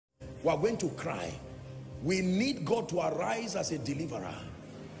We are going to cry. We need God to arise as a deliverer.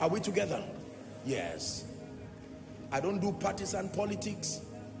 Are we together? Yes. I don't do partisan politics,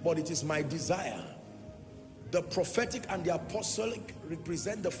 but it is my desire. The prophetic and the apostolic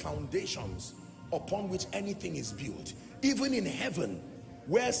represent the foundations upon which anything is built. Even in heaven,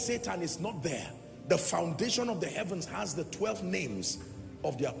 where Satan is not there, the foundation of the heavens has the 12 names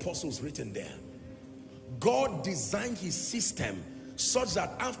of the apostles written there. God designed his system such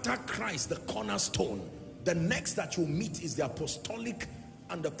that after Christ, the cornerstone, the next that you meet is the apostolic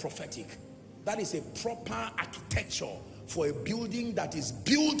and the prophetic. That is a proper architecture for a building that is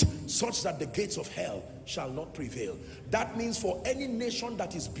built such that the gates of hell shall not prevail. That means for any nation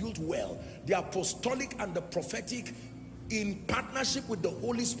that is built well, the apostolic and the prophetic, in partnership with the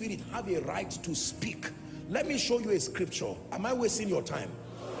Holy Spirit, have a right to speak. Let me show you a scripture. Am I wasting your time?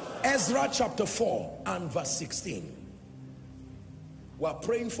 Ezra chapter 4 and verse 16. We are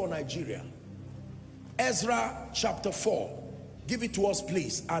praying for Nigeria. Ezra chapter 4. Give it to us,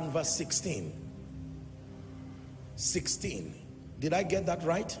 please. And verse 16. 16. Did I get that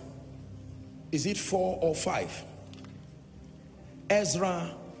right? Is it 4 or 5?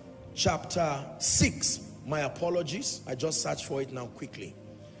 Ezra chapter 6. My apologies. I just searched for it now quickly.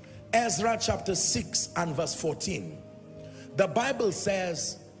 Ezra chapter 6 and verse 14. The Bible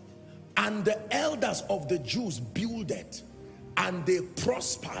says, and the elders of the Jews builded, and they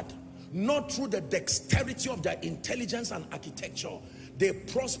prospered, not through the dexterity of their intelligence and architecture. They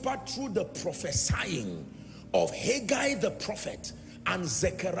prospered through the prophesying of Haggai the prophet and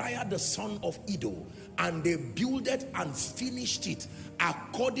Zechariah the son of Iddo, and they builded and finished it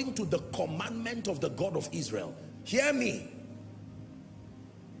according to the commandment of the God of Israel. Hear me.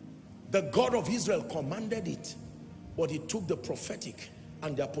 The God of Israel commanded it, but it took the prophetic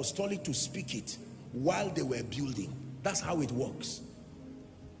and the apostolic to speak it while they were building. That's how it works.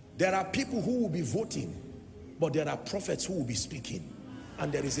 There are people who will be voting, but there are prophets who will be speaking,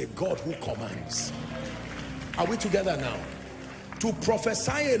 and there is a God who commands. Are we together now? To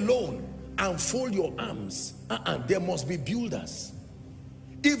prophesy alone and fold your arms, there must be builders.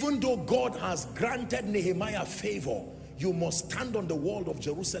 Even though God has granted Nehemiah favor, you must stand on the wall of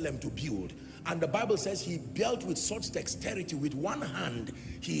Jerusalem to build. And the Bible says he built with such dexterity. With one hand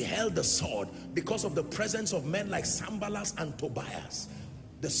he held the sword, because of the presence of men like Sanballat and Tobias,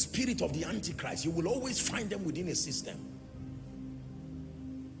 the spirit of the Antichrist. You will always find them within a system.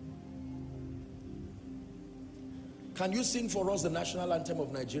 Can you sing for us the national anthem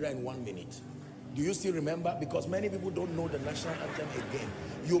of Nigeria in 1 minute? Do you still remember? Because many people don't know the national anthem again.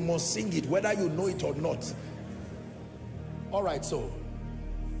 You must sing it whether you know it or not. All right, so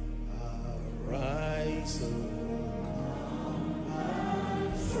arise, O come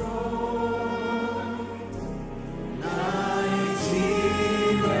and strong,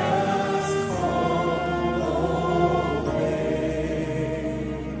 Nigeria's called away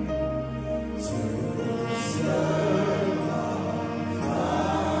to serve our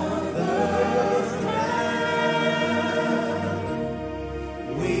Father's land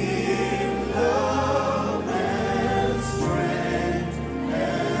with love and strength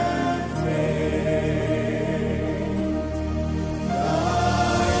and faith. Our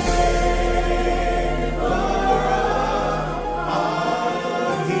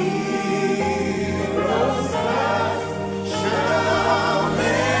heroes past shall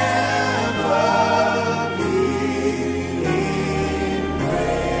never be in vain.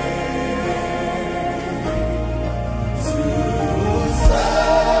 To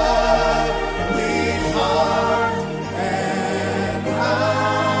serve with heart and mind,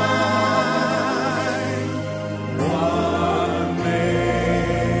 one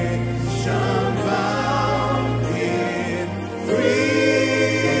nation bound in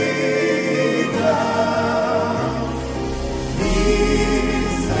freedom,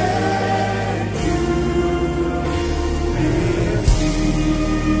 peace and unity.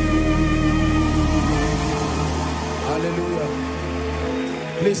 Hallelujah.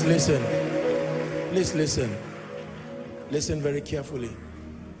 Please listen. Please listen. Listen very carefully.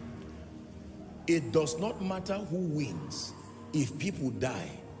 It does not matter who wins. If people die,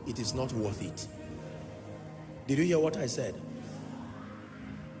 it is not worth it. Did you hear what I said?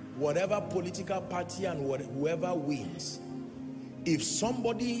 Whatever political party and whoever wins, if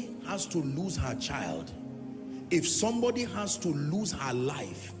somebody has to lose her child, if somebody has to lose her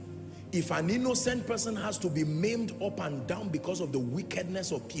life, if an innocent person has to be maimed up and down because of the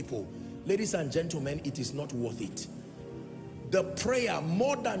wickedness of people, ladies and gentlemen, it is not worth it. The prayer,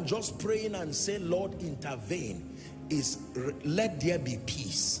 more than just praying and say, Lord, intervene, is let there be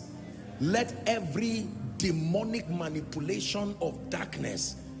peace. Let every demonic manipulation of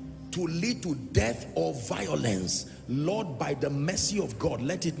darkness to lead to death or violence, Lord, by the mercy of God,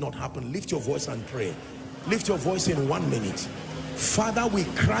 let it not happen. Lift your voice and pray. Lift your voice in 1 minute. Father, we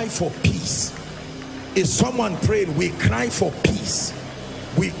cry for peace. Is someone praying? We cry for peace.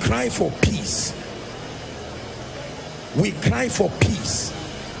 We cry for peace. We cry for peace.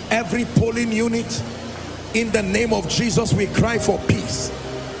 Every polling unit, in the name of Jesus, we cry for peace.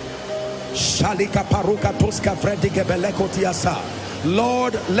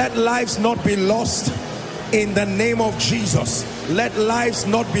 Lord, let lives not be lost in the name of Jesus. Let lives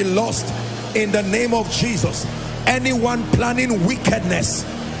not be lost in the name of Jesus. Anyone planning wickedness,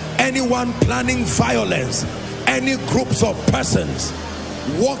 anyone planning violence, any groups of persons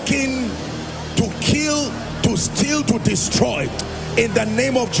working to kill, to steal, to destroy, in the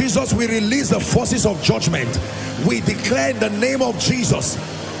name of Jesus, we release the forces of judgment. We declare in the name of Jesus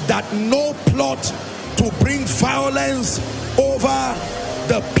that no plot to bring violence over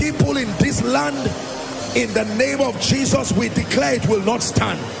the people in this land, in the name of Jesus, we declare it will not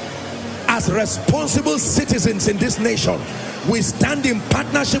stand. As responsible citizens in this nation, we stand in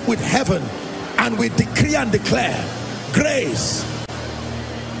partnership with heaven and we decree and declare grace.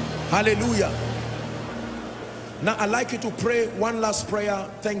 Hallelujah. Now I'd like you to pray one last prayer.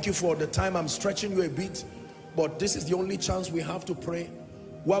 Thank you for the time. I'm stretching you a bit, but this is the only chance we have to pray.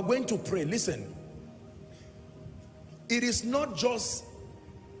 We are going to pray. Listen, it is not just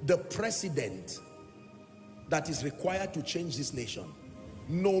the president that is required to change this nation.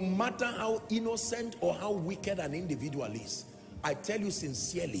 No matter how innocent or how wicked an individual is, I tell you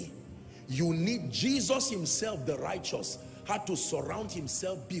sincerely, you need Jesus himself, the righteous, had to surround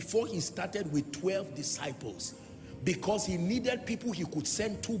himself before he started with 12 disciples, because he needed people he could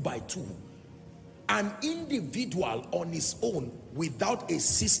send 2 by 2. An individual on his own without a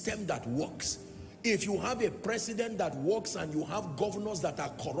system that works. If you have a president that works and you have governors that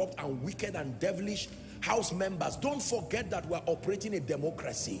are corrupt and wicked and devilish, house members, don't forget that we're operating a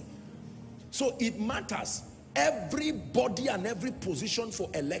democracy. So it matters. Everybody and every position for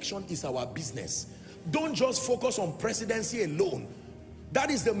election is our business. Don't just focus on presidency alone. That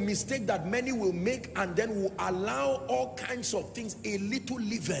is the mistake that many will make, and then will allow all kinds of things. A little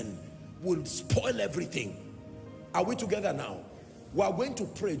leaven will spoil everything. Are we together now? We are going to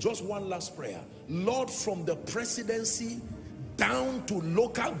pray just one last prayer. Lord, from the presidency down to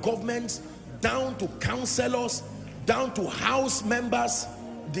local governments, down to councillors, down to house members,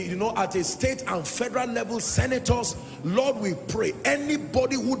 at a state and federal level, senators, Lord, we pray,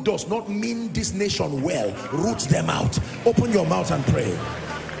 anybody who does not mean this nation well, root them out. Open your mouth and pray.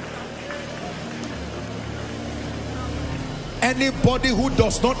 Anybody who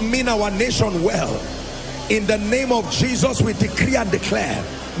does not mean our nation well, in the name of Jesus, we decree and declare,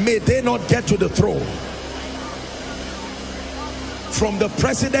 may they not get to the throne. From the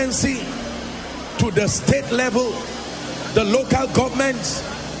presidency to the state level, the local governments,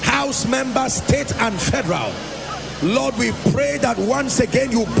 house members, state and federal, Lord, we pray that once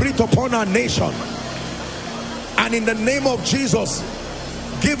again you breathe upon our nation, and in the name of Jesus,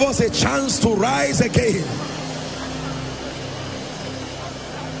 give us a chance to rise again.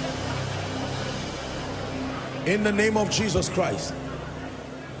 In the name of Jesus Christ.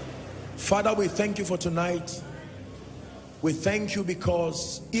 Father, we thank you for tonight. We thank you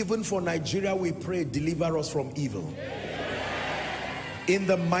because even for Nigeria, we pray, deliver us from evil. In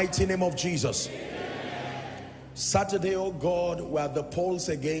the mighty name of Jesus. Saturday, oh God, we are at the polls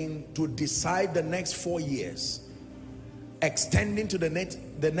again to decide the next 4 years, extending to the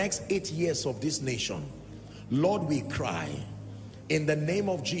next 8 years of this nation. Lord, we cry in the name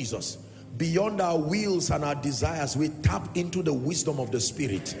of Jesus, beyond our wills and our desires, we tap into the wisdom of the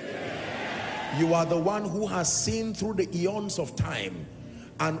Spirit. You are the one who has seen through the eons of time,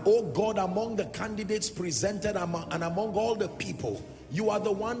 and oh God, among the candidates presented and among all the people, you are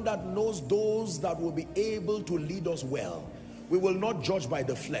the one that knows those that will be able to lead us well. We will not judge by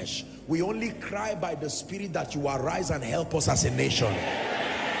the flesh. We only cry by the Spirit that you arise and help us as a nation.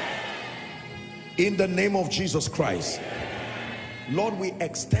 In the name of Jesus Christ. Lord, we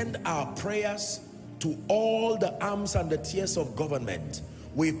extend our prayers to all the arms and the tiers of government.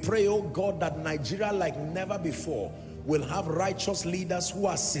 We pray, oh God, that Nigeria, like never before, will have righteous leaders who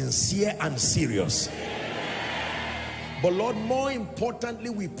are sincere and serious. But Lord, more importantly,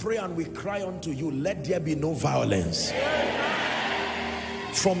 we pray and we cry unto you, let there be no violence.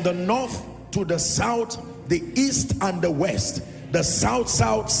 From the north to the south, the east and the west, the south,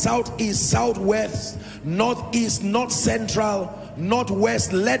 southeast, southwest, northeast, north central,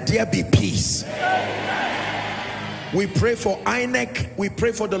 northwest, let there be peace. We pray for INEC, we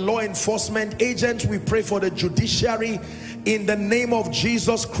pray for the law enforcement agents, we pray for the judiciary, In the name of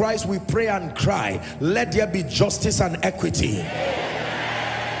Jesus Christ, we pray and cry, let there be justice and equity.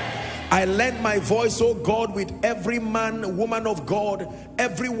 I lend my voice, oh God, with every man, woman of God,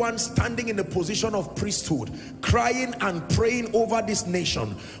 everyone standing in the position of priesthood, crying and praying over this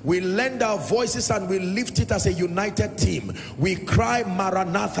nation. We lend our voices and we lift it as a united team. We cry,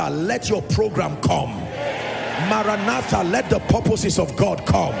 Maranatha, let your program come. Maranatha, let the purposes of God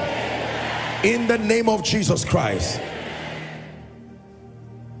come. In the name of Jesus Christ.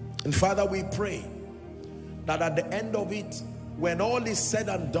 And Father, we pray that at the end of it, when all is said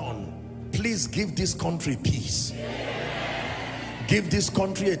and done, please give this country peace. Give this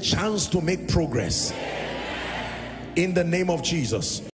country a chance to make progress. In the name of Jesus.